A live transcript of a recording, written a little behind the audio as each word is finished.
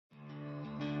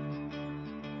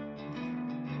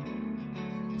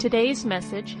Today's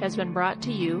message has been brought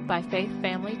to you by Faith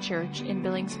Family Church in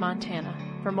Billings, Montana.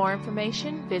 For more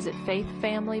information, visit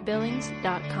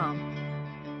faithfamilybillings.com.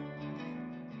 All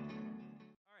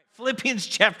right, Philippians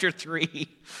chapter 3.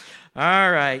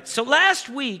 All right, so last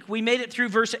week we made it through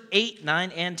verse 8,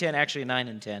 9, and 10, actually 9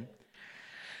 and 10.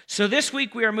 So this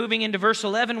week we are moving into verse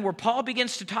 11 where Paul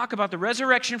begins to talk about the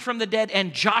resurrection from the dead,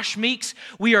 and Josh Meeks,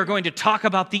 we are going to talk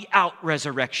about the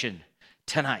out-resurrection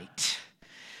tonight.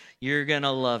 You're going to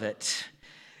love it.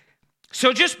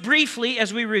 So just briefly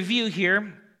as we review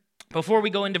here, before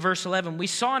we go into verse 11, we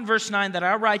saw in verse 9 that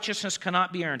our righteousness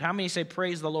cannot be earned. How many say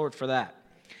praise the Lord for that?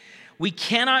 We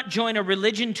cannot join a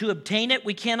religion to obtain it.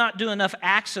 We cannot do enough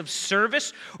acts of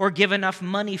service or give enough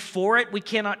money for it. We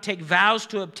cannot take vows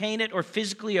to obtain it or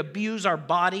physically abuse our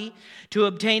body to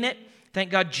obtain it. Thank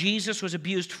God Jesus was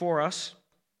abused for us.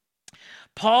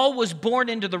 Paul was born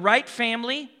into the right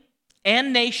family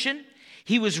and nation.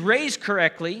 He was raised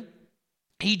correctly.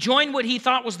 He joined what he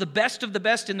thought was the best of the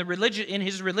best in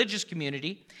his religious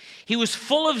community. He was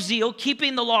full of zeal,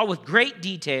 keeping the law with great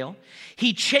detail.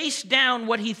 He chased down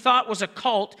what he thought was a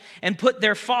cult and put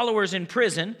their followers in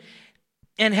prison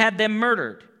and had them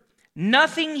murdered.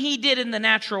 Nothing he did in the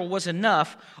natural was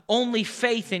enough. Only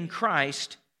faith in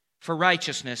Christ for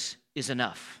righteousness is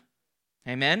enough.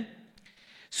 Amen?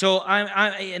 So,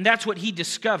 and that's what he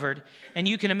discovered, and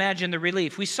you can imagine the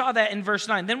relief. We saw that in verse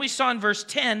 9. Then we saw in verse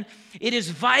 10, it is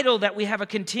vital that we have a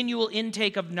continual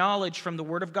intake of knowledge from the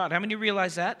Word of God. How many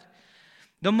realize that?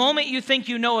 The moment you think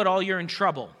you know it all, you're in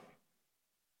trouble.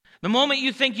 The moment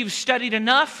you think you've studied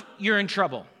enough, you're in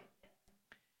trouble.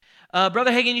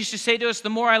 Brother Hagin used to say to us, the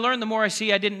more I learn, the more I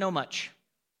see I didn't know much.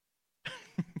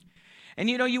 And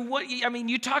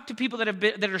you talk to people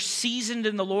that are seasoned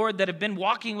in the Lord, that have been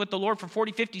walking with the Lord for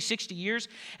 40, 50, 60 years,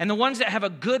 and the ones that have a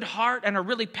good heart and are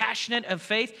really passionate of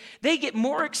faith, they get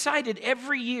more excited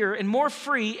every year and more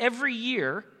free every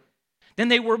year than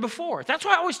they were before. That's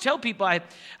why I always tell people, I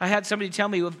had somebody tell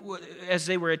me as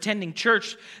they were attending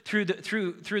church through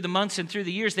the months and through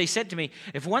the years, they said to me,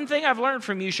 if one thing I've learned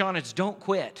from you, Sean, it's don't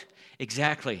quit.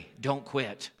 Exactly, don't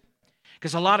quit.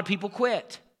 Because a lot of people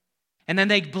quit. And then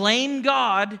they blame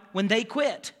God when they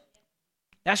quit.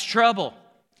 That's trouble.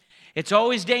 It's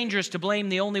always dangerous to blame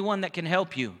the only one that can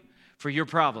help you for your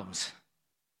problems.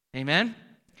 Amen?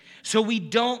 So we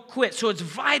don't quit. So it's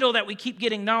vital that we keep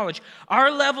getting knowledge.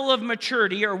 Our level of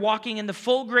maturity or walking in the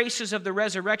full graces of the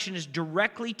resurrection is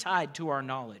directly tied to our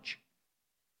knowledge.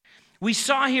 We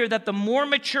saw here that the more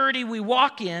maturity we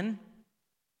walk in,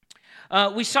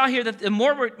 the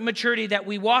more maturity that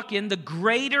we walk in, the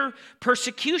greater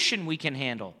persecution we can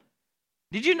handle.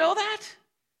 Did you know that?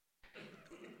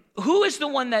 Who is the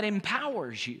one that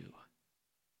empowers you?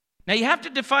 Now, you have to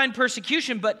define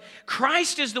persecution, but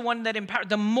Christ is the one that empowers.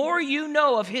 The more you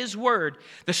know of His Word,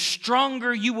 the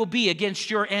stronger you will be against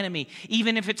your enemy,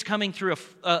 even if it's coming through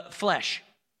flesh.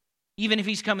 Even if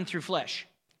he's coming through flesh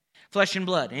and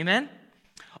blood. Amen?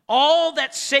 All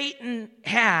that Satan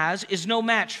has is no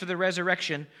match for the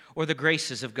resurrection or the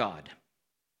graces of God.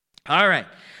 All right,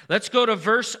 let's go to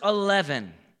verse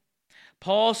 11.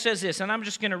 Paul says this, and I'm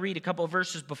just going to read a couple of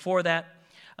verses before that,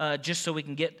 just so we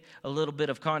can get a little bit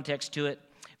of context to it.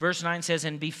 Verse 9 says,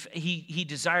 and he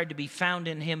desired to be found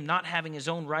in him, not having his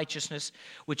own righteousness,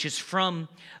 but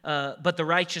the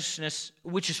righteousness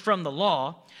which is from the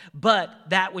law, but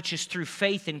that which is through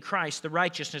faith in Christ, the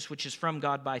righteousness which is from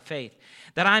God by faith,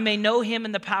 that I may know him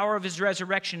in the power of his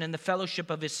resurrection and the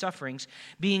fellowship of his sufferings,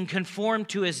 being conformed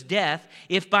to his death,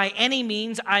 if by any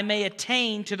means I may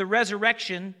attain to the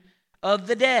resurrection of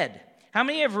the dead. How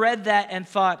many have read that and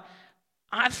thought,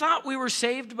 I thought we were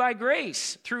saved by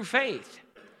grace through faith?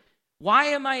 Why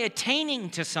am I attaining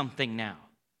to something now?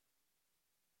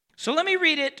 So let me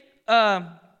read it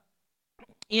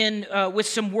with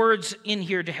some words in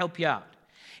here to help you out.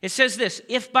 It says this,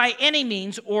 if by any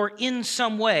means or in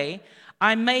some way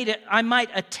I might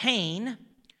attain,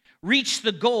 reach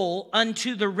the goal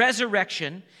unto the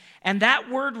resurrection, and that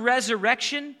word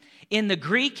resurrection in the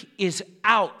Greek is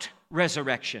out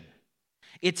resurrection.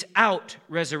 It's out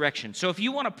resurrection. So if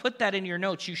you want to put that in your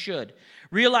notes, you should.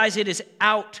 Realize it is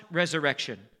out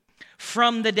resurrection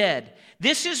from the dead.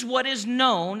 This is what is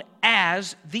known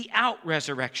as the out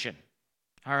resurrection.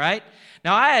 All right?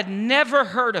 Now, I had never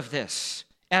heard of this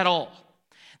at all.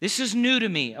 This is new to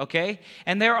me, okay?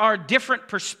 And there are different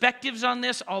perspectives on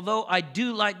this, although I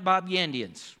do like Bob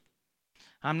Yandian's.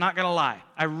 I'm not going to lie.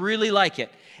 I really like it.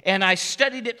 And I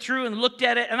studied it through and looked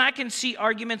at it, and I can see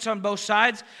arguments on both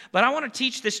sides, but I want to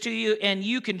teach this to you, and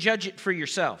you can judge it for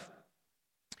yourself.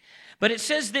 But it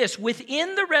says this,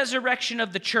 within the resurrection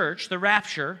of the church, the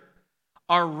rapture,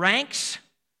 are ranks,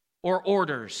 or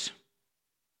orders.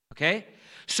 Okay?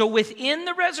 So within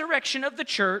the resurrection of the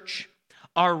church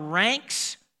are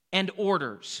ranks and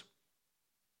orders.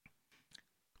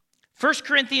 1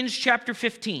 Corinthians chapter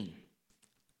 15,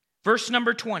 verse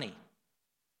number 20.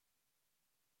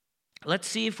 Let's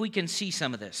see if we can see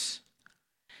some of this.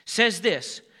 Says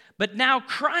this, "But now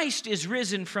Christ is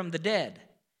risen from the dead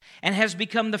and has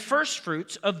become the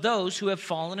firstfruits of those who have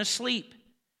fallen asleep.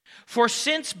 For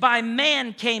since by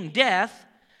man came death,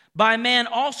 by man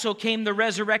also came the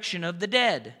resurrection of the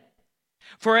dead.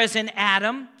 For as in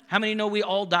Adam," how many know we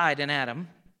all died in Adam?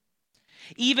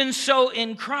 "Even so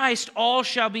in Christ all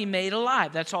shall be made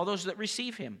alive." That's all those that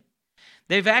receive him.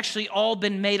 They've actually all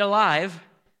been made alive,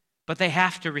 but they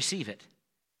have to receive it.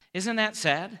 Isn't that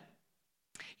sad?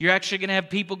 You're actually going to have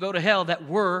people go to hell that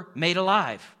were made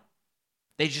alive.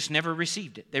 They just never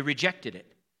received it. They rejected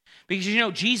it. Because you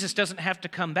know, Jesus doesn't have to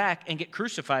come back and get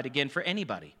crucified again for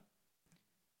anybody.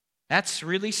 That's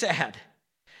really sad.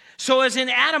 "So as in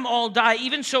Adam all die,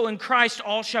 even so in Christ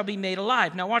all shall be made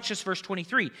alive." Now watch this, verse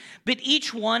 23. "But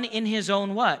each one in his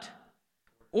own" what?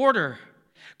 "Order.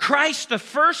 Christ the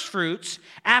firstfruits,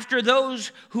 after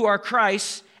those who are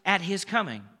Christ's at his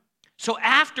coming." So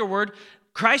afterward,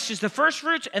 Christ is the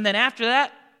firstfruits, and then after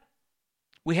that,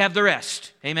 we have the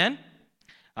rest. Amen?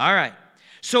 All right.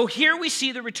 So here we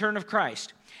see the return of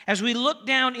Christ. As we look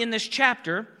down in this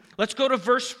chapter, let's go to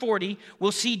verse 40.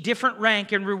 We'll see different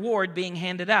rank and reward being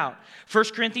handed out.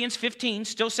 1 Corinthians 15,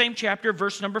 still same chapter,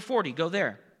 verse number 40. Go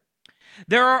there.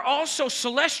 "There are also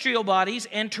celestial bodies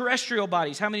and terrestrial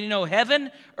bodies." How many know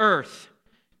heaven, earth?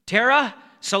 Terra,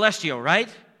 celestial, right?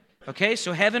 Okay,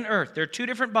 so heaven, earth. They're two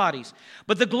different bodies.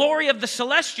 "But the glory of the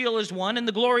celestial is one, and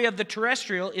the glory of the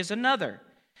terrestrial is another.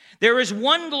 There is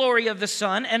one glory of the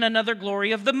sun, and another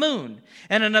glory of the moon,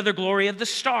 and another glory of the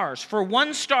stars. For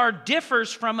one star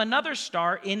differs from another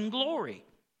star in glory.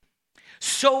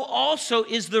 So also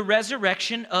is the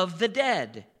resurrection of the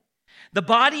dead. The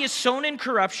body is sown in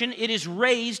corruption, it is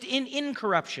raised in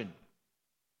incorruption."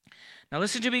 Now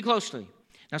listen to me closely.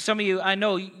 Now some of you, I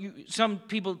know, some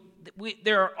people,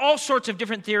 there are all sorts of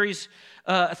different theories.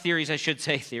 I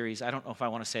don't know if I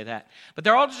want to say that. But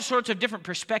there are all sorts of different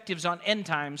perspectives on end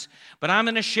times, but I'm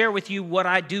going to share with you what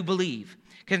I do believe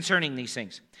concerning these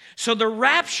things. So the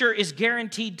rapture is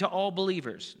guaranteed to all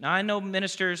believers. Now I know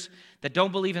ministers that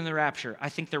don't believe in the rapture. I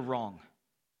think they're wrong.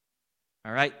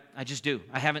 All right? I just do.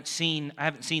 I haven't seen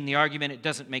the argument. It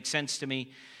doesn't make sense to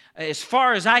me. As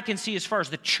far as I can see, as far as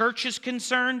the church is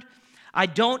concerned, I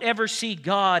don't ever see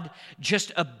God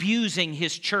just abusing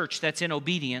his church that's in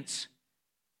obedience.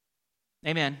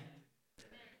 Amen.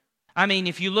 I mean,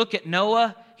 if you look at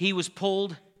Noah, he was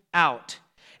pulled out.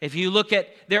 If you look at,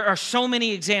 there are so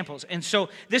many examples. And so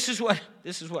this is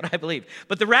what I believe.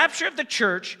 But the rapture of the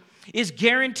church is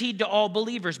guaranteed to all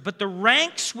believers. But the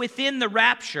ranks within the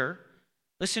rapture,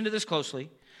 listen to this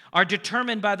closely, are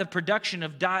determined by the production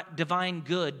of divine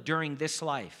good during this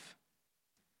life.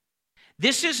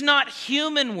 This is not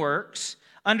human works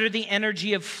under the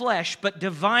energy of flesh, but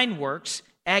divine works,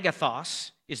 agathos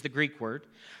is the Greek word,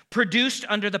 produced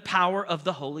under the power of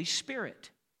the Holy Spirit.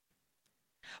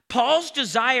 Paul's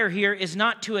desire here is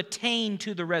not to attain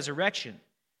to the resurrection.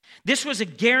 This was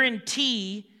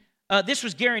guaranteed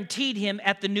him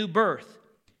at the new birth,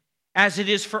 as it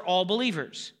is for all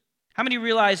believers. How many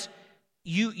realize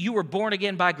you were born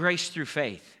again by grace through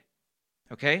faith?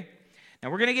 Okay? Now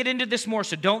we're going to get into this more,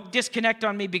 so don't disconnect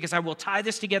on me because I will tie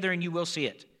this together and you will see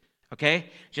it.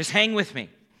 Okay? Just hang with me.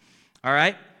 All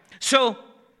right? So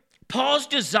Paul's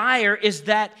desire is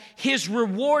that his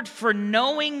reward for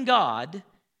knowing God,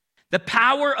 the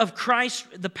power of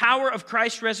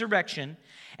Christ's resurrection,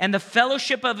 and the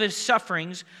fellowship of his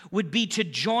sufferings would be to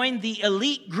join the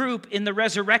elite group in the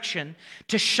resurrection,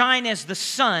 to shine as the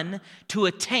sun, to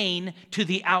attain to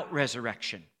the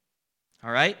out-resurrection.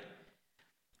 All right?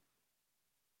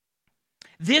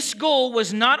 This goal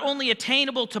was not only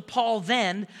attainable to Paul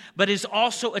then, but is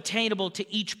also attainable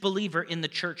to each believer in the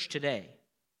church today.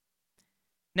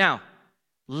 Now,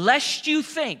 lest you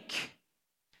think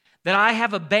that I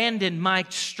have abandoned my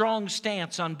strong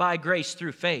stance on by grace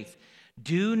through faith,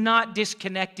 do not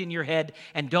disconnect in your head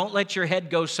and don't let your head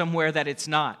go somewhere that it's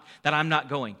not, that I'm not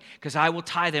going, because I will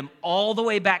tie them all the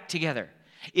way back together.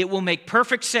 It will make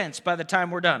perfect sense by the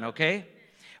time we're done, okay?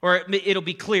 Or it'll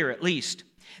be clear at least.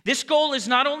 This goal is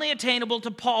not only attainable to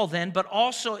Paul then, but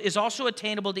is also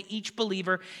attainable to each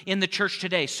believer in the church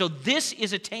today. So this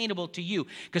is attainable to you,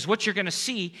 because what you're going to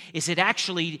see is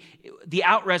the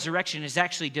out-resurrection is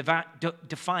actually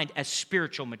defined as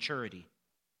spiritual maturity.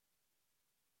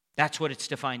 That's what it's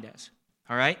defined as.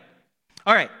 All right?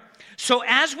 All right. So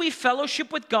as we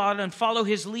fellowship with God and follow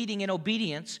his leading in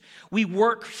obedience, we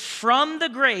work from the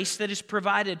grace that is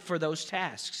provided for those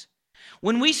tasks.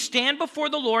 When we stand before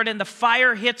the Lord and the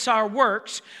fire hits our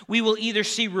works, we will either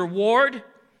see reward,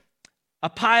 a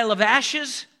pile of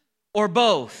ashes, or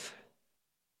both.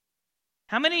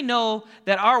 How many know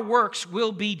that our works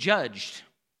will be judged?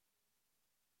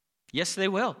 Yes, they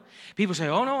will. People say,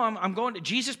 oh no, I'm going to,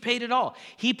 Jesus paid it all.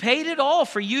 He paid it all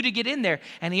for you to get in there,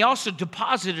 and he also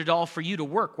deposited it all for you to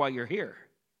work while you're here.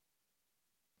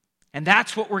 And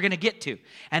that's what we're going to get to.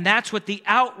 And that's what the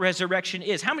out-resurrection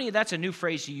is. How many of that's a new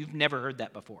phrase to you? You've never heard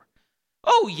that before?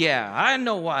 Oh yeah, I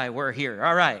know why we're here.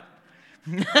 All right.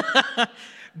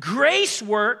 Grace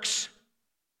works,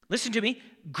 listen to me,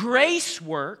 grace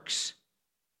works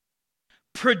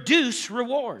produce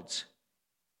rewards.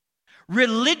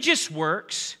 Religious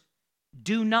works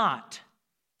do not,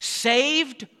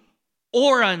 saved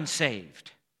or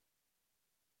unsaved.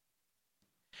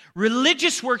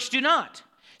 Religious works do not,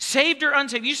 saved or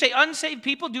unsaved. You say unsaved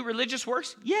people do religious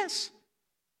works? Yes,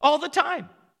 all the time.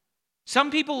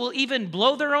 Some people will even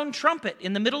blow their own trumpet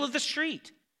in the middle of the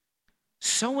street.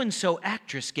 So-and-so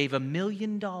actress gave $1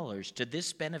 million to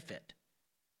this benefit.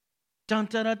 Dun,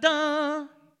 dun, dun, dun.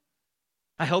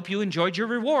 I hope you enjoyed your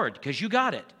reward because you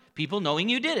got it. People knowing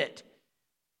you did it.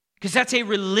 Because that's a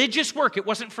religious work. It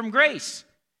wasn't from grace.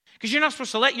 Because you're not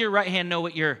supposed to let your right hand know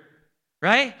what you're,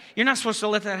 right? You're not supposed to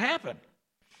let that happen.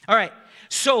 All right.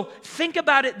 So think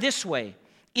about it this way.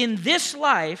 In this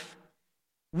life,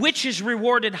 which is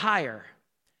rewarded higher?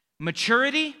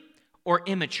 Maturity or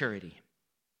immaturity?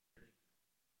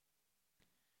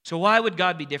 So why would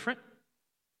God be different?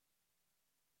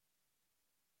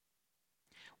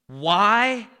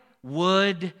 Why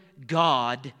would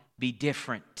God be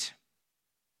different?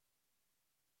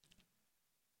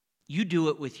 You do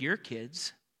it with your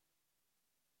kids.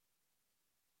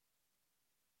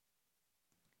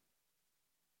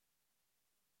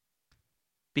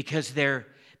 Because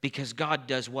God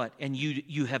does what? And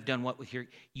you have done what with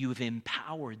you have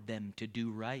empowered them to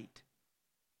do right.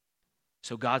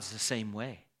 So God's the same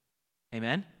way.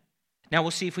 Amen? Now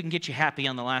we'll see if we can get you happy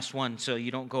on the last one so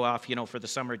you don't go off, for the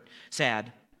summer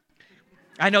sad.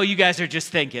 I know you guys are just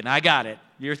thinking, I got it.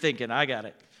 You're thinking, I got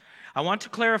it. I want to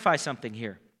clarify something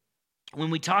here. When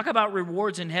we talk about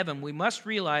rewards in heaven, we must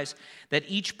realize that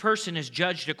each person is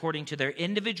judged according to their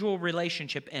individual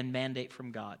relationship and mandate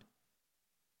from God.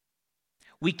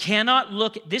 We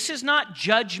cannot this is not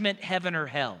judgment, heaven or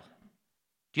hell.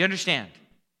 Do you understand?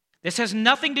 This has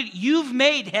nothing to, you've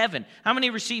made heaven. How many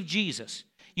received Jesus?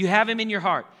 You have him in your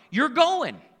heart. You're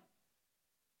going.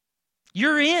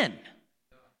 You're in.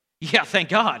 Yeah, thank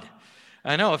God.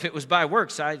 I know if it was by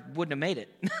works, I wouldn't have made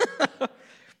it.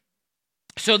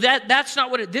 So that's not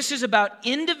what this is about.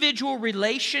 Individual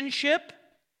relationship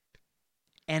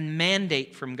and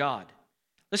mandate from God.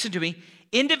 Listen to me.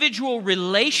 Individual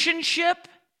relationship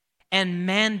and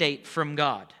mandate from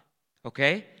God.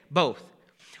 Okay? Both.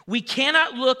 We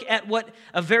cannot look at what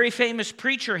a very famous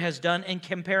preacher has done and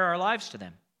compare our lives to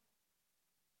them.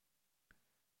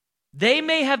 They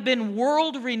may have been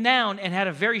world-renowned and had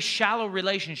a very shallow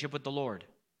relationship with the Lord.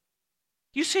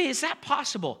 You say, is that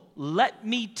possible? Let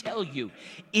me tell you,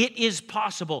 it is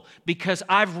possible because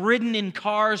I've ridden in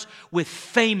cars with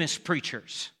famous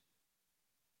preachers.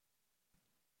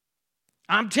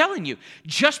 I'm telling you,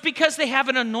 just because they have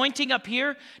an anointing up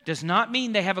here does not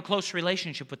mean they have a close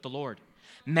relationship with the Lord.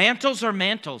 Mantles are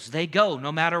mantles. They go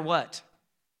no matter what.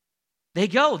 They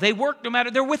go. They work no matter.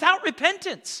 They're without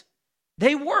repentance.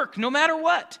 They work no matter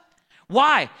what.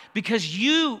 Why? Because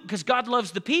God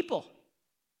loves the people.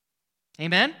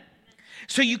 Amen?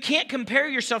 So you can't compare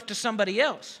yourself to somebody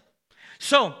else.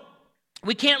 So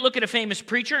we can't look at a famous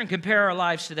preacher and compare our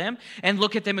lives to them and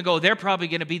look at them and go, they're probably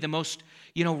going to be the most,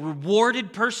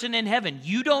 rewarded person in heaven.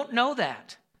 You don't know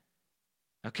that.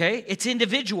 Okay? It's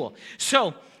individual.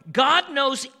 So God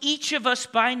knows each of us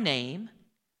by name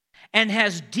and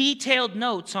has detailed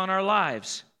notes on our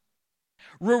lives.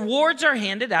 Rewards are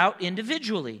handed out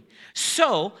individually.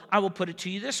 So I will put it to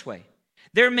you this way.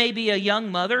 There may be a young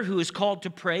mother who is called to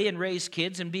pray and raise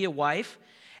kids and be a wife.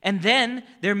 And then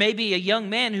there may be a young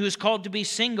man who is called to be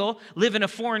single, live in a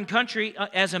foreign country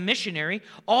as a missionary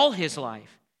all his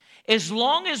life. As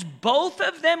long as both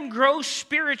of them grow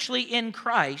spiritually in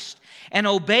Christ and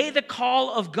obey the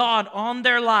call of God on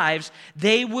their lives,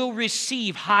 they will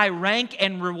receive high rank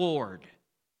and reward.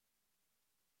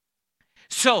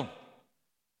 So,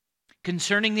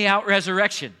 concerning the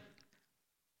out-resurrection,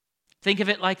 think of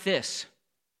it like this.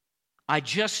 I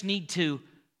just need to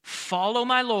follow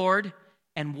my Lord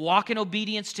and walk in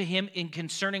obedience to Him in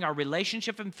concerning our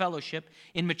relationship and fellowship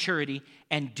in maturity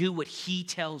and do what He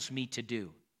tells me to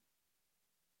do.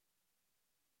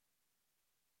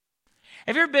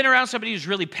 Have you ever been around somebody who's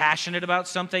really passionate about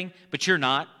something, but you're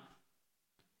not?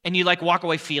 And you like walk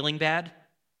away feeling bad?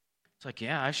 It's like,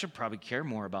 yeah, I should probably care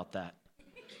more about that.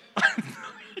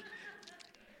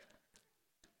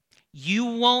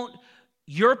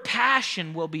 Your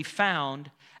passion will be found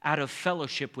out of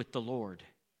fellowship with the Lord.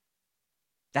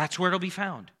 That's where it'll be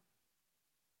found.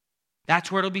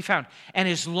 That's where it'll be found. And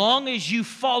as long as you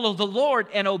follow the Lord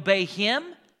and obey Him,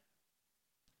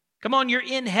 come on, you're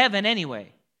in heaven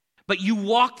anyway. But you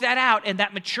walk that out and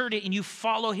that maturity and you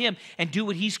follow Him and do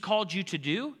what He's called you to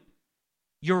do,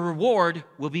 your reward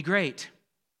will be great.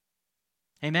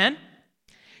 Amen?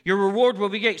 Your reward will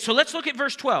be great. So let's look at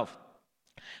verse 12.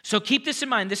 So keep this in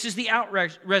mind. This is the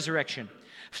out-resurrection.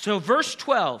 So verse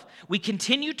 12, we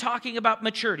continue talking about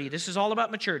maturity. This is all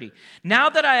about maturity.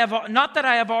 Not that I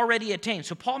have already attained.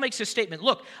 So Paul makes a statement.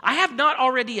 Look, I have not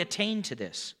already attained to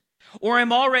this, or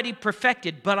am already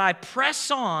perfected, but I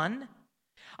press on,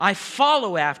 I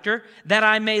follow after, that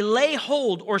I may lay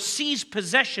hold or seize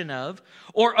possession of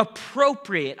or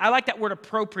appropriate. I like that word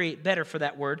appropriate better for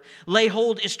that word. Lay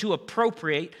hold is to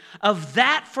appropriate of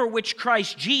that for which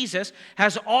Christ Jesus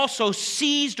has also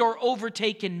seized or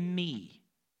overtaken me.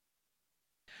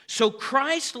 So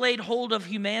Christ laid hold of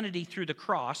humanity through the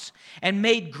cross and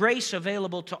made grace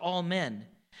available to all men.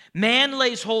 Man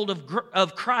lays hold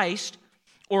of Christ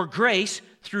or grace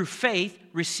through faith,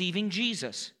 receiving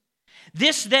Jesus.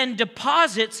 This then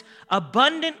deposits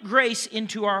abundant grace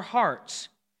into our hearts.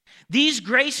 These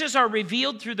graces are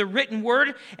revealed through the written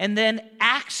word and then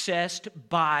accessed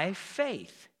by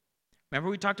faith. Remember,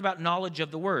 we talked about knowledge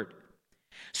of the word.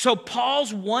 So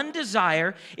Paul's one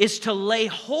desire is to lay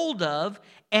hold of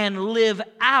and live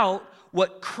out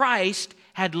what Christ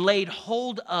had laid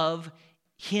hold of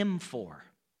him for.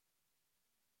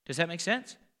 Does that make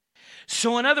sense?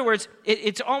 So in other words,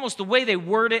 it's almost the way they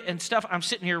word it and stuff. I'm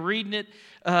sitting here reading it.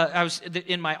 I was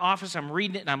in my office. I'm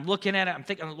reading it and I'm looking at it. I'm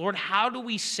thinking, Lord, how do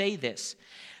we say this?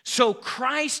 So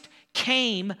Christ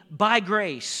came by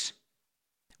grace.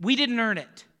 We didn't earn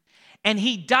it. And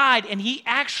He died, and He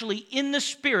actually, in the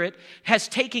Spirit, has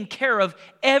taken care of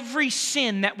every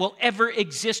sin that will ever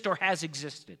exist or has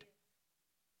existed.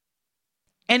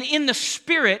 And in the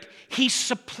Spirit, He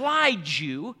supplied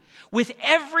you with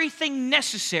everything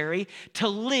necessary to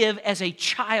live as a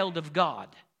child of God.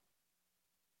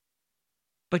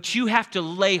 But you have to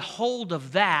lay hold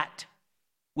of that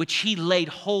which He laid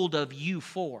hold of you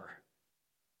for.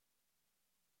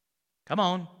 Come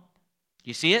on.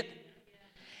 You see it?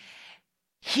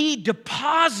 He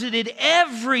deposited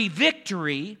every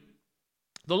victory.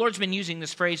 The Lord's been using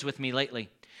this phrase with me lately.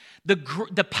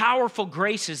 The powerful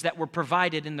graces that were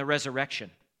provided in the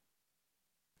resurrection.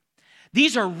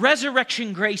 These are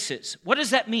resurrection graces. What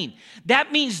does that mean?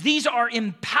 That means these are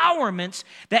empowerments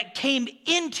that came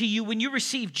into you when you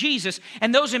received Jesus,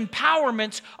 and those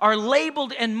empowerments are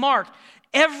labeled and marked.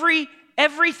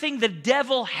 Everything the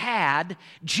devil had,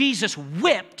 Jesus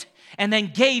whipped and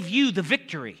then gave you the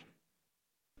victory.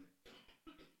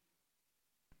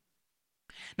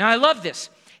 Now, I love this.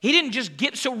 He didn't just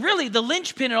give, so really the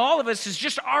linchpin in all of us is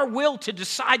just our will to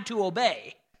decide to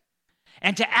obey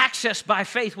and to access by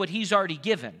faith what He's already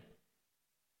given.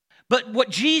 But what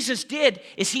Jesus did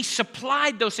is He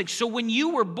supplied those things. So when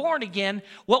you were born again,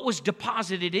 what was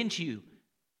deposited into you?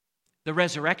 The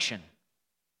resurrection.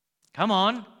 Come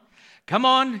on. Come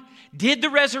on. Did the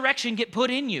resurrection get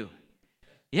put in you?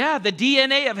 Yeah, the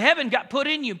DNA of heaven got put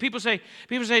in you. People say,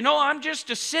 no, I'm just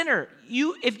a sinner.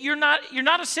 You're not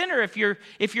a sinner if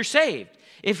you're saved.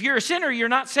 If you're a sinner, you're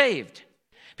not saved.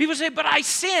 People say, but I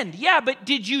sinned. Yeah, but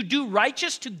did you do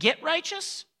righteous to get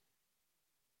righteous?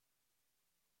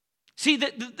 See,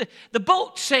 the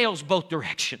boat sails both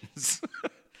directions.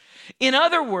 In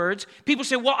other words, people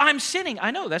say, well, I'm sinning.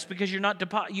 I know, that's because you're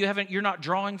not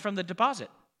drawing from the deposit.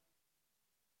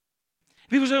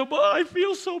 People say, well, I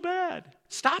feel so bad.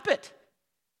 Stop it.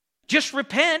 Just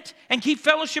repent and keep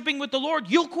fellowshipping with the Lord.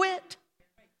 You'll quit.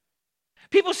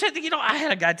 People said that, I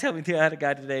had a guy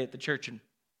today at the church, and,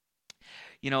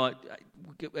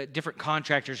 different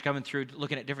contractors coming through,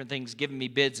 looking at different things, giving me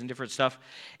bids and different stuff.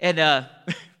 And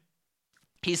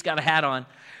he's got a hat on,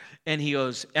 and he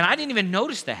goes, and I didn't even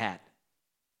notice the hat.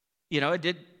 I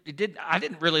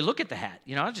didn't really look at the hat.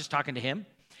 I was just talking to him.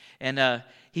 And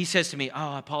he says to me,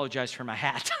 I apologize for my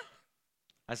hat.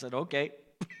 I said, okay.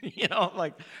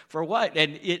 For what?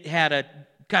 And it had a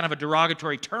kind of a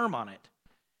derogatory term on it.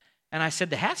 And I said,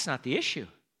 the hat's not the issue.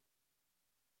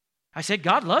 I said,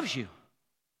 God loves you.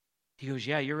 He goes,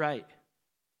 yeah, you're right.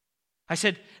 I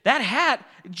said, that hat,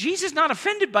 Jesus is not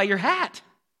offended by your hat.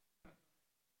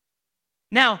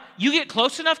 Now, you get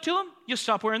close enough to him, you'll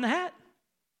stop wearing the hat.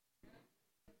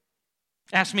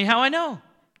 Ask me how I know.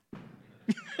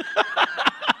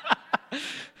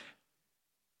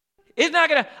 It's not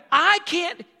gonna, I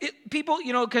can't, people,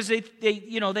 because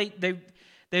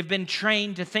they've been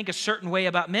trained to think a certain way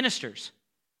about ministers.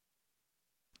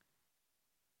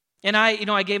 And I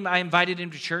invited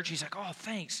him to church. He's like, oh,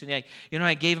 thanks. And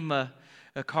I gave him a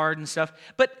card and stuff.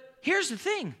 But here's the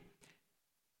thing.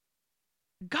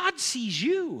 God sees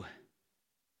you.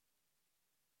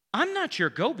 I'm not your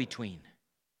go-between.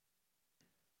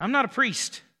 I'm not a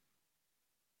priest.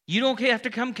 You don't have to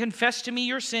come confess to me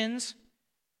your sins.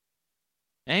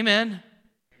 Amen.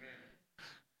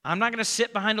 I'm not going to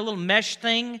sit behind a little mesh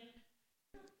thing.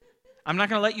 I'm not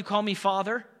going to let you call me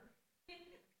Father.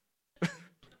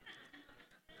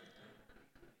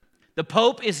 The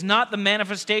Pope is not the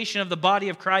manifestation of the body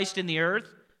of Christ in the earth.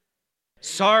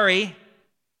 Sorry.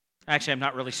 Actually, I'm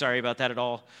not really sorry about that at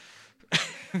all.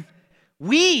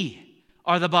 We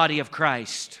are the body of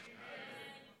Christ.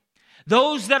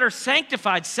 Those that are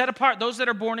sanctified, set apart, those that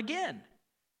are born again.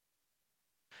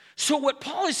 So what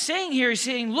Paul is saying here is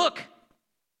saying, look,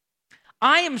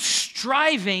 I am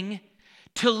striving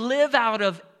to live out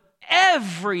of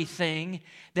everything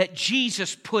that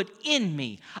Jesus put in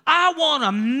me. I want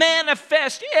to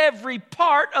manifest every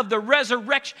part of the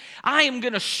resurrection. I am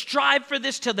going to strive for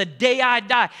this till the day I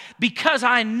die, because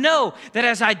I know that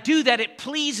as I do that, it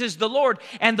pleases the Lord.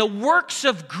 And the works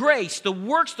of grace,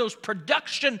 those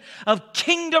production of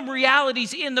kingdom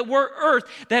realities in the earth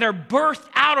that are birthed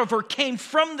out of or came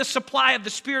from the supply of the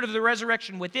Spirit of the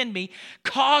resurrection within me,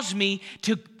 cause me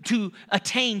to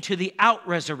attain to the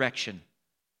out-resurrection.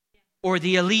 Or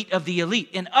the elite of the elite.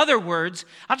 In other words,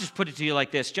 I'll just put it to you like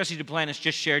this. Jesse Duplantis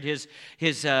just shared his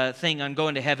thing on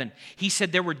going to heaven. He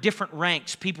said there were different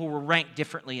ranks. People were ranked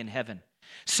differently in heaven.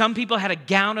 Some people had a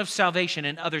gown of salvation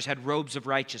and others had robes of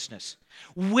righteousness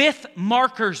with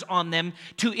markers on them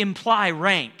to imply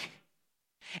rank.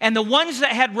 And the ones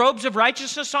that had robes of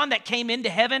righteousness on that came into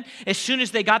heaven, as soon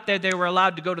as they got there, they were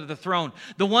allowed to go to the throne.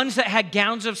 The ones that had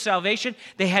gowns of salvation,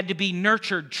 they had to be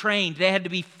nurtured, trained. They had to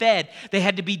be fed. They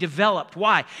had to be developed.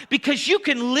 Why? Because you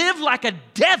can live like a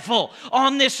devil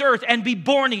on this earth and be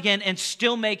born again and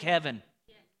still make heaven.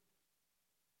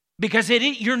 Because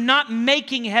you're not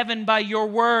making heaven by your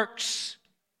works.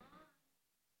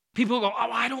 People go,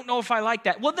 oh, I don't know if I like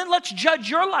that. Well, then let's judge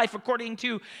your life according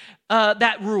to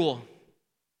that rule.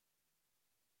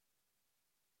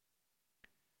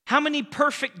 How many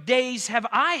perfect days have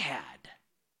I had?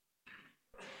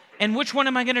 And which one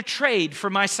am I going to trade for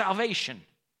my salvation?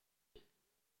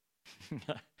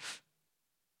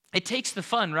 It takes the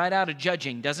fun right out of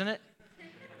judging, doesn't it?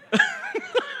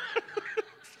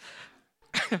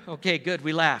 Okay, good.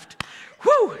 We laughed.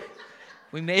 Whew!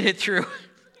 We made it through.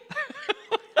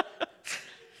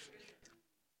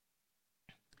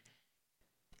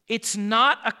 It's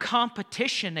not a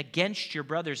competition against your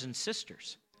brothers and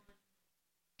sisters.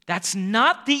 That's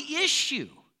not the issue.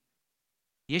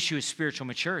 The issue is spiritual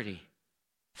maturity,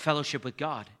 fellowship with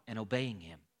God, and obeying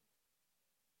Him.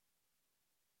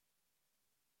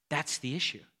 That's the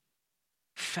issue.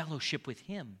 Fellowship with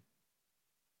Him.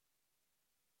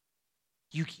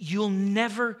 You'll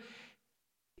never...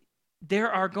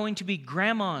 There are going to be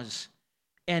grandmas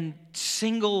and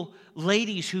single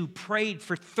ladies who prayed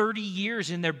for 30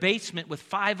 years in their basement with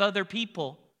 5 other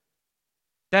people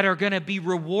that are going to be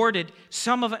rewarded.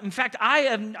 Some of it, in fact,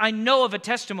 I know of a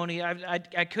testimony.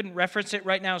 I couldn't reference it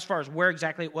right now as far as where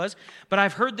exactly it was, but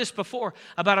I've heard this before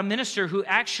about a minister who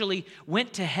actually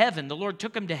went to heaven. The Lord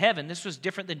took him to heaven. This was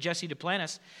different than Jesse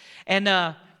Duplantis.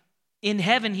 And in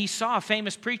heaven, he saw a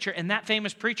famous preacher, and that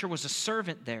famous preacher was a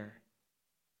servant there.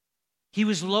 He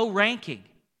was low-ranking.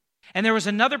 And there was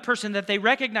another person that they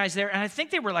recognized there, and I think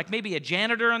they were like maybe a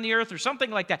janitor on the earth or something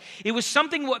like that. It was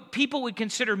something what people would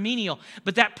consider menial,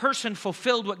 but that person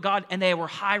fulfilled what God, and they were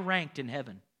high-ranked in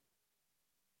heaven.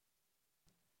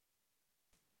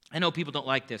 I know people don't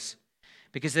like this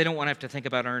because they don't want to have to think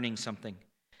about earning something,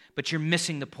 but you're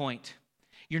missing the point.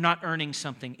 You're not earning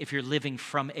something if you're living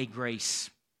from a grace.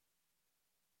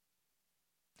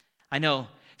 I know.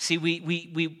 See,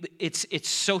 it's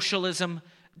socialism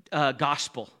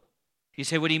gospel. You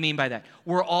say, what do you mean by that?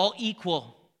 We're all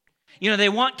equal. You know, they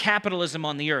want capitalism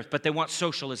on the earth, but they want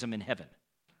socialism in heaven.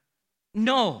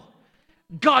 No,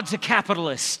 God's a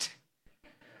capitalist.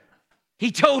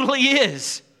 He totally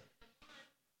is.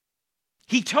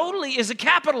 He totally is a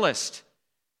capitalist.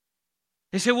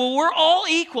 They say, well, we're all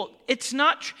equal. It's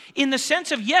not in the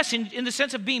sense of, yes, in the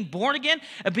sense of being born again,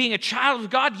 of being a child of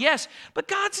God, yes. But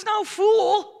God's no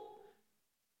fool.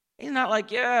 He's not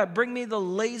like, yeah, bring me the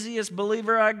laziest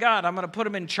believer I got. I'm going to put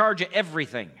him in charge of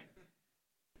everything.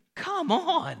 Come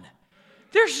on.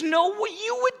 There's no way.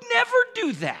 You would never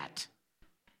do that.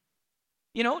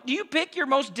 You know, do you pick your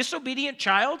most disobedient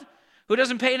child who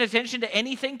doesn't pay any attention to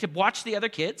anything to watch the other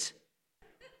kids?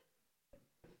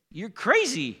 You're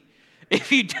crazy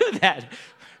if you do that.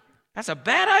 That's a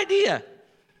bad idea.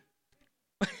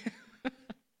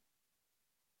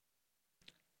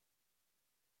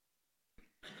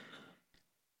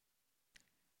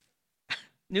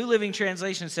 New Living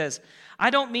Translation says, I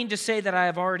don't mean to say that I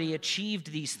have already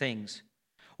achieved these things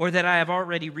or that I have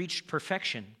already reached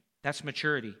perfection. That's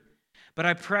maturity. But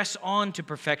I press on to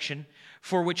perfection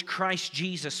for which Christ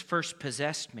Jesus first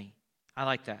possessed me. I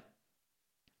like that.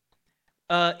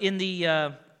 In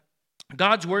the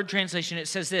God's Word translation, it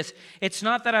says this, it's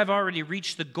not that I've already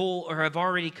reached the goal or have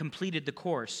already completed the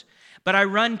course, but I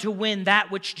run to win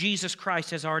that which Jesus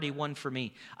Christ has already won for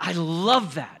me. I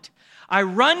love that. I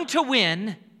run to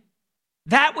win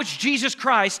that which Jesus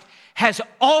Christ has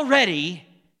already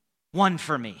won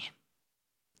for me.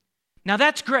 Now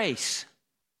that's grace.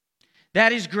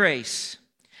 That is grace.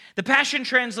 The Passion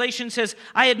Translation says,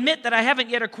 I admit that I haven't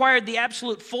yet acquired the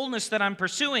absolute fullness that I'm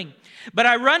pursuing, but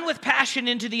I run with passion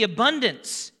into the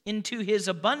abundance, into His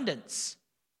abundance,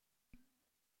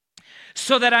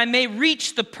 so that I may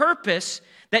reach the purpose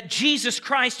that Jesus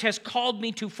Christ has called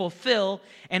me to fulfill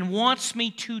and wants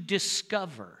me to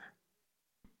discover.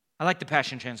 I like the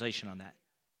Passion Translation on that.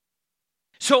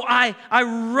 So I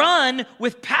run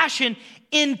with passion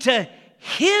into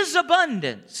His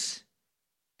abundance,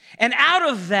 and out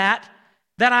of that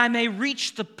I may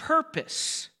reach the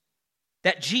purpose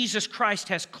that Jesus Christ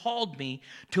has called me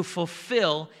to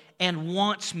fulfill and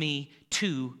wants me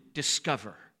to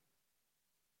discover.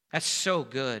 That's so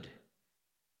good.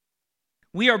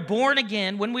 We are born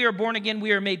again. When we are born again,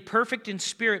 we are made perfect in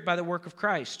spirit by the work of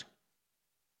Christ.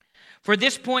 From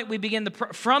this point, we begin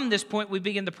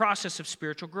the process of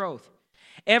spiritual growth.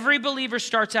 Every believer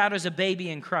starts out as a baby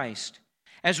in Christ.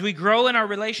 As we grow in our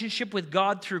relationship with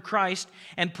God through Christ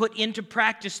and put into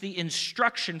practice the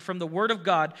instruction from the Word of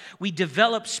God, we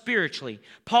develop spiritually.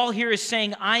 Paul here is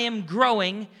saying, I am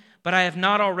growing, but I have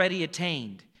not already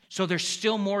attained. So there's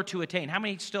still more to attain. How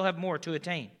many still have more to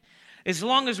attain? As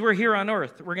long as we're here on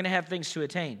earth, we're going to have things to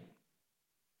attain.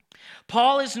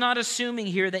 Paul is not assuming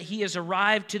here that he has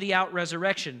arrived to the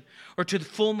out-resurrection or to the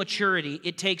full maturity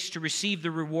it takes to receive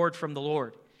the reward from the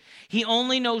Lord. He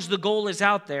only knows the goal is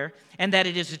out there and that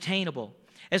it is attainable.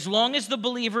 As long as the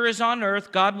believer is on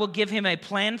earth, God will give him a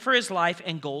plan for his life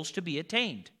and goals to be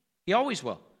attained. He always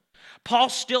will. Paul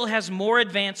still has more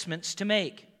advancements to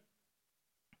make.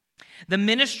 The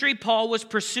ministry Paul was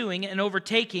pursuing and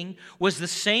overtaking was the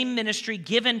same ministry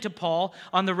given to Paul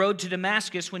on the road to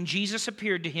Damascus when Jesus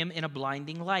appeared to him in a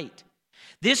blinding light.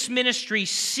 This ministry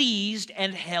seized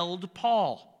and held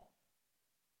Paul.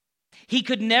 He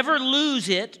could never lose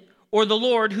it or the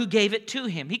Lord who gave it to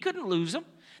him. He couldn't lose them.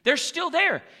 They're still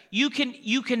there. You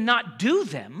cannot do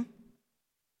them.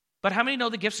 But how many know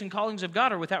the gifts and callings of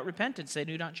God are without repentance? They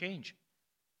do not change.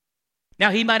 Now,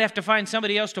 He might have to find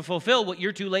somebody else to fulfill what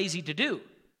you're too lazy to do.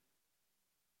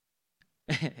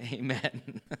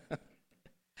 Amen.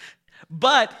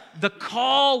 But the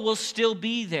call will still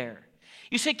be there.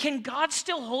 You say, can God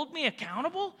still hold me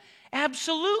accountable?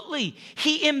 Absolutely.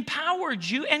 He empowered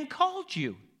you and called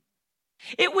you.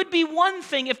 It would be one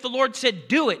thing if the Lord said,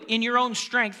 do it in your own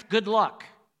strength, good luck.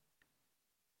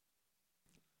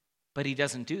 But He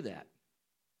doesn't do that.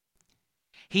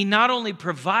 He not only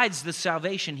provides the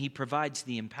salvation, He provides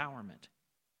the empowerment.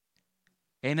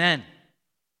 Amen.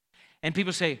 And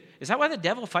people say, is that why the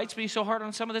devil fights me so hard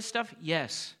on some of this stuff?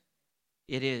 Yes,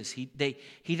 it is.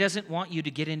 He doesn't want you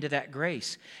to get into that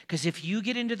grace. Because if you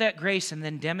get into that grace and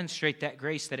then demonstrate that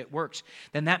grace that it works,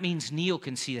 then that means Neil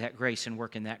can see that grace and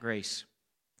work in that grace.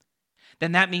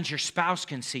 Then that means your spouse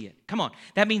can see it. Come on.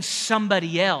 That means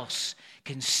somebody else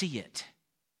can see it.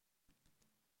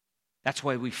 That's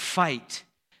why we fight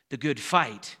the good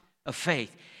fight of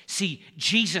faith. See,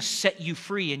 Jesus set you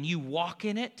free and you walk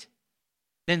in it,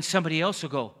 then somebody else will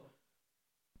go,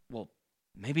 well,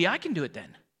 maybe I can do it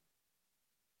then.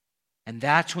 And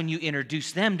that's when you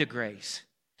introduce them to grace.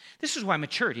 This is why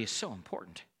maturity is so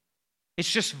important.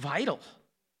 It's just vital.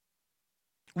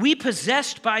 We are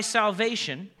possessed by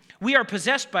salvation,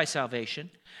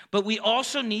 but we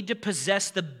also need to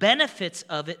possess the benefits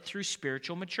of it through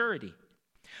spiritual maturity.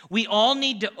 We all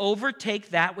need to overtake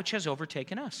that which has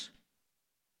overtaken us.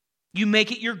 You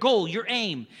make it your goal, your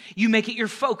aim. You make it your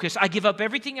focus. I give up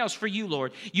everything else for you,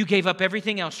 Lord. You gave up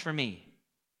everything else for me.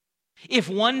 If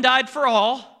one died for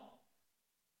all,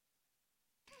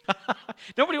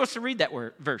 nobody wants to read that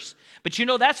verse. But you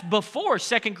know that's before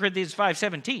 2 Corinthians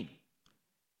 5:17.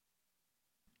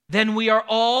 Then we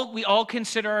all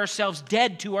consider ourselves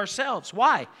dead to ourselves.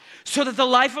 Why? So that the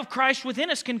life of Christ within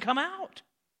us can come out.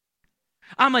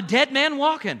 I'm a dead man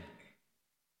walking.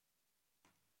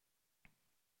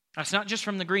 That's not just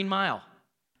from the Green Mile.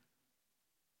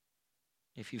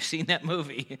 If you've seen that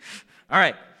movie. All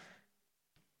right.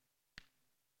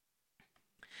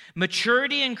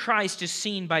 Maturity in Christ is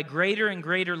seen by greater and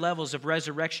greater levels of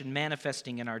resurrection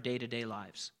manifesting in our day-to-day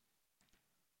lives.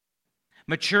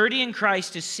 Maturity in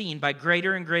Christ is seen by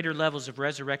greater and greater levels of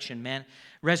resurrection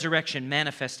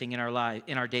manifesting in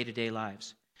our day-to-day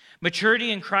lives.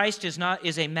 Maturity in Christ is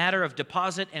a matter of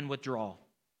deposit and withdrawal.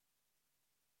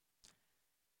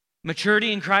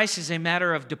 Maturity in Christ is a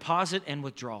matter of deposit and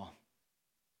withdrawal.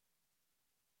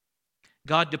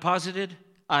 God deposited,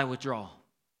 I withdraw.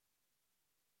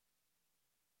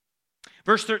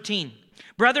 Verse 13,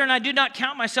 brethren, I do not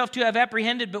count myself to have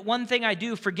apprehended, but one thing I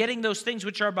do, forgetting those things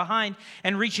which are behind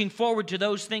and reaching forward to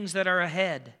those things that are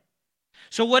ahead.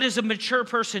 So what does a mature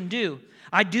person do?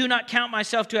 I do not count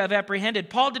myself to have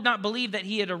apprehended. Paul did not believe that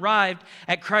he had arrived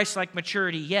at Christ-like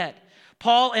maturity yet.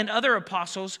 Paul and other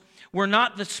apostles were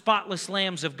not the spotless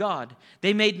lambs of God.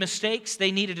 They made mistakes.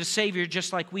 They needed a Savior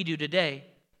just like we do today.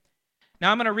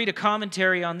 Now I'm going to read a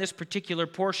commentary on this particular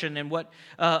portion and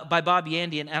by Bob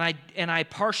Yandian, and I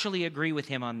partially agree with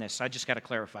him on this. I just got to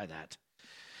clarify that.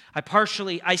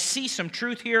 I see some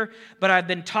truth here, but I've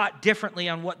been taught differently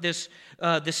on what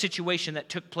the situation that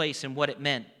took place and what it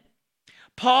meant.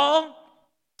 Paul,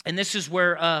 and this is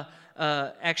where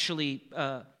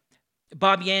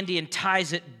Bob Yandian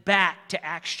ties it back to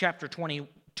Acts chapter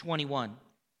 21.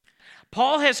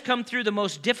 Paul has come through the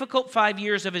most difficult 5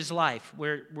 years of his life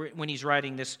when he's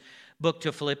writing this book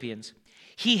to Philippians.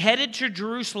 He headed to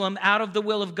Jerusalem out of the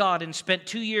will of God and spent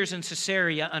 2 years in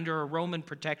Caesarea under a Roman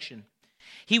protection.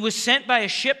 He was sent by a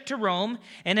ship to Rome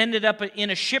and ended up in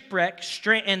a shipwreck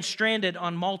and stranded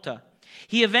on Malta.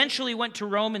 He eventually went to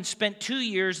Rome and spent 2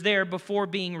 years there before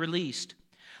being released.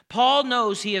 Paul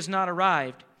knows he has not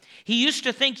arrived. He used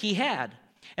to think he had,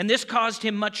 and this caused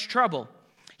him much trouble.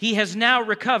 He has now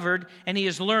recovered, and he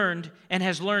has learned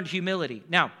humility.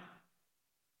 Now,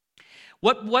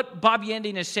 what Bob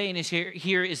Yandian is saying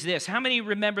here is this. How many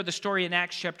remember the story in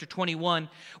Acts chapter 21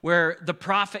 where the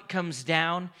prophet comes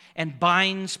down and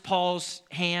binds Paul's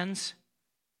hands,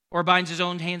 or binds his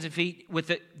own hands and feet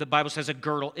with the Bible says a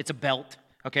girdle. It's a belt,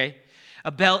 okay?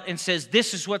 A belt, and says,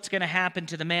 this is what's going to happen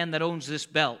to the man that owns this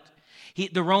belt.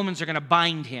 The Romans are going to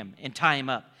bind him and tie him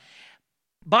up.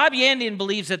 Bob Yandian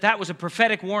believes that was a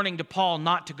prophetic warning to Paul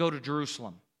not to go to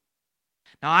Jerusalem.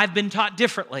 Now, I've been taught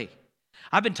differently.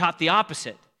 I've been taught the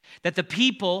opposite, that the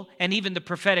people and even the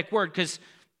prophetic word, because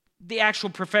the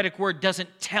actual prophetic word doesn't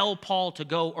tell Paul to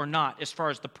go or not as far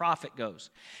as the prophet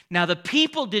goes. Now, the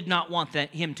people did not want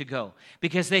him to go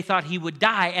because they thought he would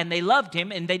die, and they loved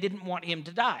him, and they didn't want him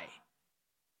to die.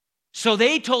 So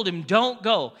they told him, don't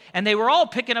go. And they were all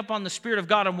picking up on the Spirit of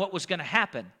God on what was going to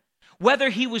happen. Whether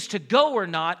he was to go or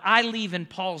not, I leave in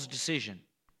Paul's decision.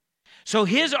 So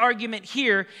his argument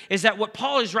here is that what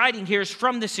Paul is writing here is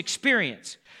from this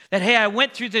experience. That, hey, I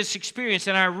went through this experience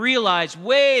and I realized,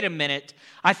 wait a minute,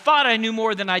 I thought I knew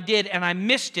more than I did and I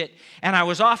missed it and I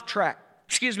was off track.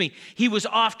 He was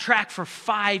off track for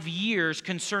 5 years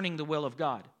concerning the will of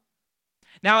God.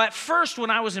 Now, at first,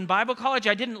 when I was in Bible college,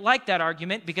 I didn't like that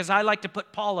argument because I like to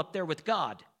put Paul up there with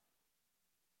God.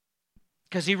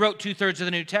 Because he wrote 2/3 of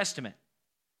the New Testament.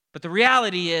 But the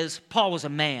reality is, Paul was a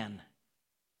man,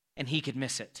 and he could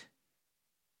miss it.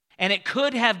 And it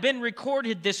could have been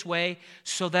recorded this way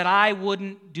so that I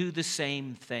wouldn't do the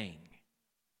same thing.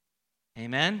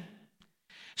 Amen?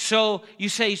 So you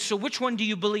say, so which one do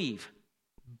you believe?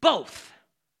 Both.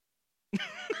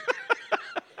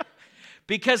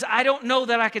 Because I don't know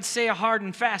that I could say a hard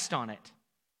and fast on it.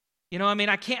 You know,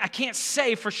 I can't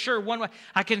say for sure one way.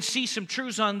 I can see some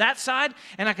truths on that side,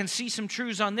 and I can see some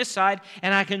truths on this side,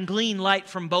 and I can glean light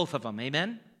from both of them.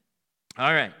 Amen?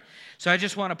 All right. So I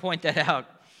just want to point that out.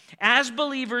 As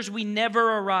believers, we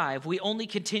never arrive. We only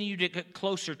continue to get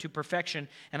closer to perfection,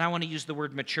 and I want to use the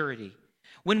word maturity.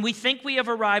 When we think we have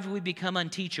arrived, we become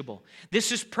unteachable.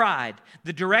 This is pride,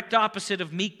 the direct opposite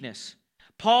of meekness.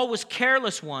 Paul was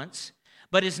careless once,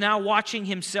 but is now watching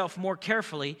himself more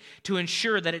carefully to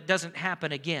ensure that it doesn't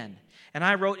happen again. And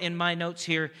I wrote in my notes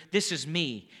here, this is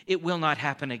me. It will not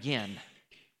happen again.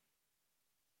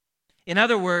 In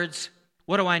other words,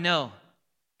 what do I know?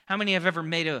 How many have ever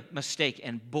made a mistake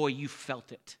and boy, you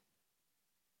felt it?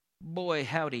 Boy,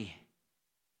 howdy.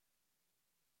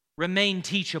 Remain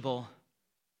teachable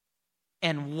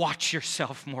and watch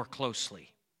yourself more closely.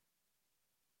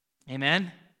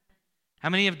 Amen? How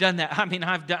many have done that? I mean,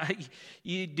 I've done,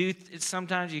 you do,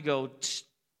 sometimes you go,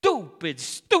 stupid.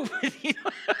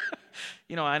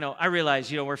 I know, I realize,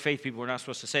 we're faith people, we're not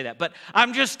supposed to say that, but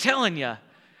I'm just telling you,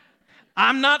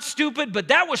 I'm not stupid, but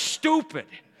that was stupid.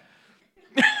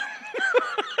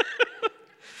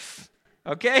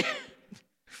 Okay?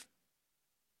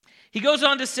 He goes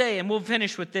on to say, and we'll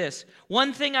finish with this,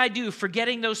 one thing I do,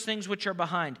 forgetting those things which are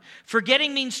behind.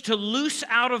 Forgetting means to loose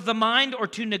out of the mind or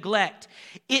to neglect.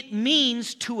 It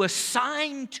means to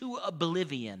assign to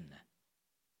oblivion.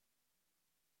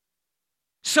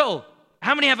 So,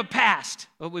 how many have a past?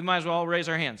 Well, we might as well all raise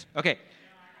our hands. Okay.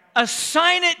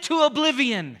 Assign it to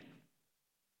oblivion.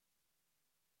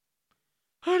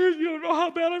 I don't know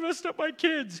how bad I messed up my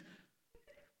kids.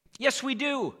 Yes, we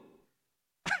do.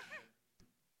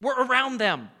 We're around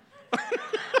them.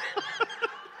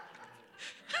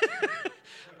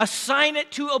 Assign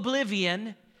it to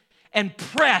oblivion and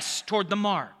press toward the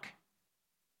mark.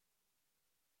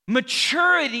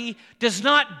 Maturity does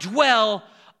not dwell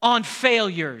on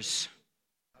failures.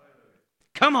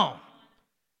 Come on.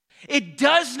 It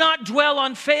does not dwell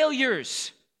on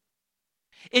failures.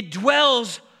 It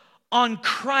dwells on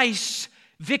Christ's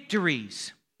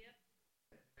victories.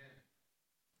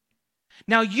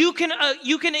 Now, you can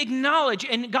acknowledge,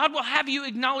 and God will have you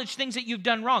acknowledge things that you've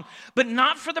done wrong, but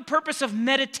not for the purpose of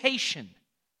meditation,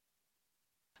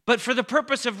 but for the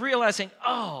purpose of realizing,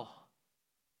 oh,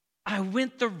 I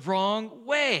went the wrong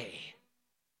way.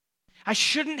 I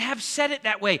shouldn't have said it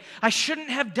that way. I shouldn't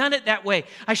have done it that way.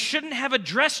 I shouldn't have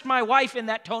addressed my wife in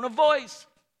that tone of voice.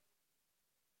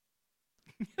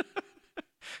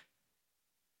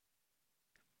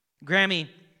 Grammy,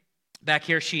 back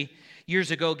here, she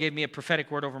years ago gave me a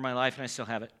prophetic word over my life, and I still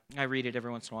have it. I read it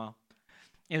every once in a while.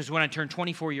 It was when I turned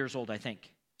 24 years old, I think.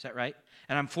 Is that right?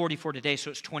 And I'm 44 today, so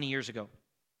it's 20 years ago.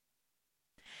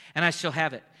 And I still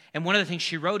have it. And one of the things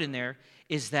she wrote in there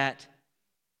is that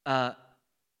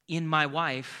in my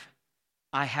wife,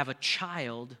 I have a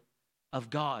child of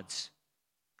God's.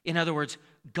 In other words,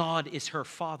 God is her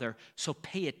father, so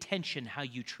pay attention how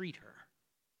you treat her.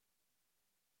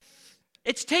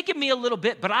 It's taken me a little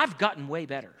bit, but I've gotten way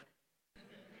better.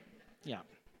 Yeah.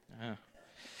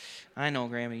 I know,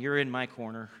 Grammy, you're in my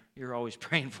corner. You're always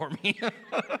praying for me.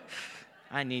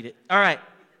 I need it. All right.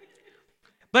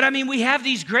 But I mean, we have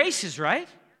these graces, right?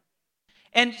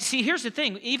 And see, here's the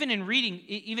thing. Even in reading,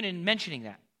 even in mentioning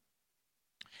that,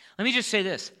 let me just say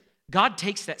this. God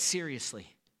takes that seriously.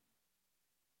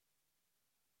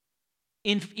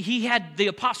 He had the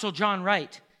Apostle John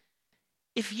write,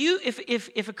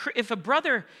 if a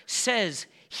brother says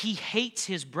he hates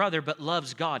his brother but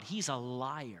loves God, he's a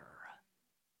liar.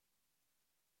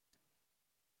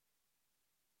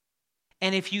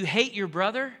 And if you hate your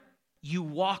brother, you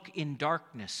walk in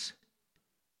darkness.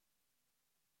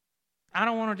 I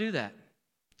don't want to do that.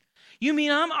 You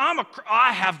mean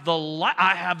I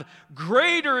have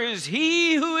greater is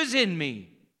he who is in me.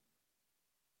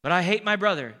 But I hate my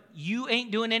brother. You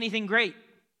ain't doing anything great.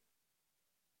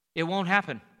 It won't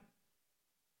happen.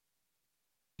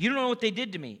 You don't know what they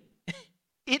did to me.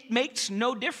 It makes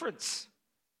no difference.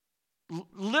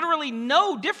 Literally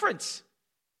no difference.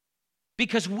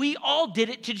 Because we all did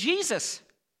it to Jesus.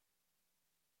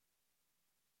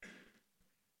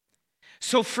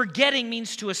 So forgetting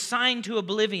means to assign to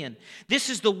oblivion. This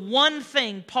is the one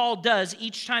thing Paul does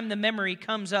each time the memory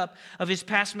comes up of his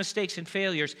past mistakes and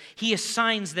failures. He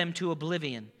assigns them to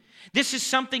oblivion. This is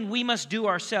something we must do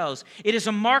ourselves. It is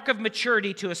a mark of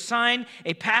maturity to assign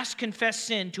a past confessed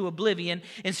sin to oblivion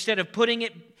instead of pulling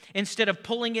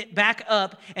it back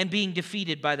up and being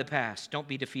defeated by the past. Don't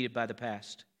be defeated by the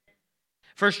past.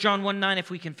 1 John 1:9, if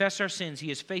we confess our sins,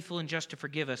 he is faithful and just to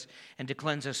forgive us and to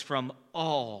cleanse us from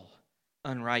all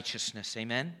unrighteousness.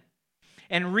 Amen?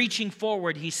 And reaching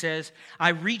forward, he says, I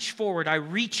reach forward, I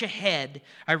reach ahead,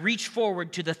 I reach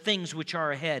forward to the things which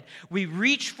are ahead. We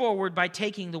reach forward by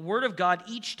taking the Word of God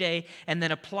each day and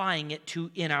then applying it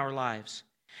in our lives.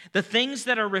 The things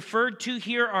that are referred to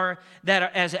here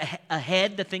as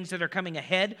ahead, the things that are coming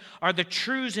ahead, are the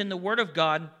truths in the Word of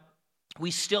God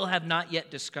we still have not yet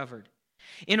discovered.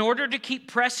 In order to keep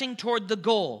pressing toward the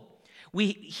goal,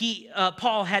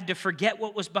 Paul had to forget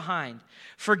what was behind.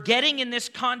 Forgetting in this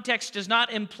context does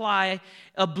not imply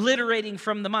obliterating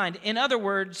from the mind. In other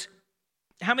words,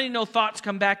 how many know thoughts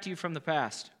come back to you from the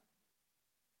past?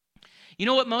 You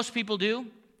know what most people do?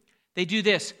 They do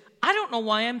this. I don't know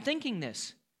why I'm thinking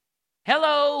this.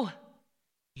 Hello.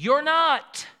 You're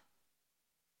not.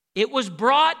 It was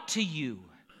brought to you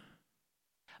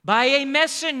by a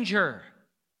messenger.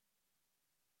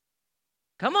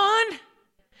 Come on.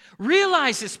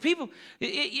 Realize this, people.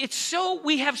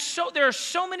 There are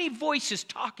so many voices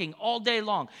talking all day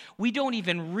long. We don't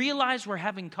even realize we're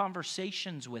having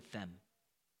conversations with them.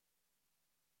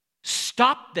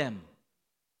 Stop them.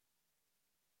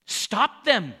 Stop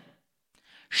them.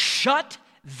 Shut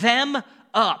them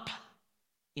up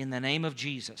in the name of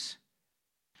Jesus.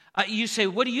 You say,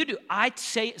 what do you do?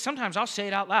 Sometimes I'll say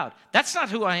it out loud. That's not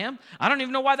who I am. I don't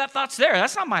even know why that thought's there.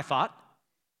 That's not my thought.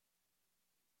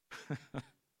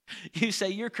 You say,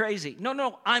 you're crazy.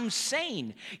 No, I'm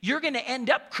sane. You're going to end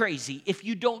up crazy if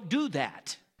you don't do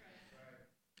that.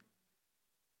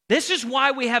 This is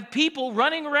why we have people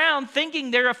running around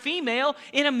thinking they're a female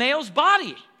in a male's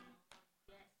body.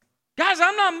 Guys,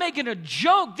 I'm not making a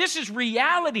joke. This is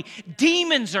reality.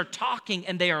 Demons are talking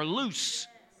and they are loose.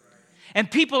 And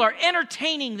people are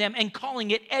entertaining them and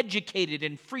calling it educated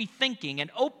and free thinking and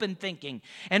open thinking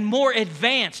and more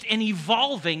advanced and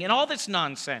evolving and all this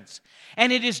nonsense.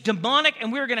 And it is demonic,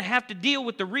 and we're going to have to deal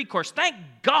with the recourse. Thank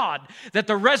God that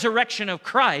the resurrection of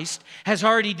Christ has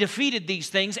already defeated these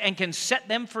things and can set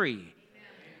them free.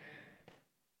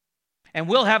 And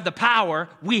we'll have the power,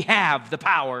 we have the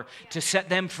power to set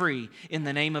them free in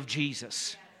the name of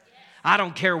Jesus. I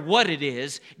don't care what it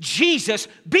is. Jesus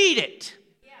beat it.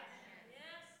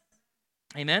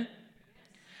 Amen?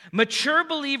 Mature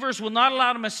believers will not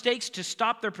allow mistakes to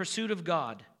stop their pursuit of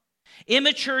God.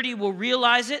 Immaturity will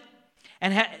realize it,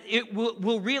 and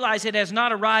will realize it has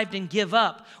not arrived and give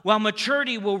up, while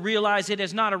maturity will realize it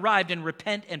has not arrived and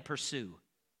repent and pursue.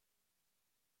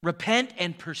 Repent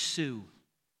and pursue.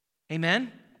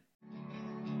 Amen?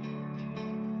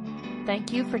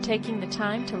 Thank you for taking the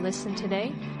time to listen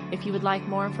today. If you would like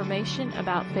more information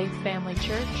about Faith Family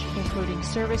Church, including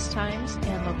service times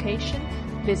and location,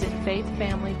 visit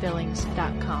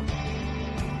faithfamilybillings.com.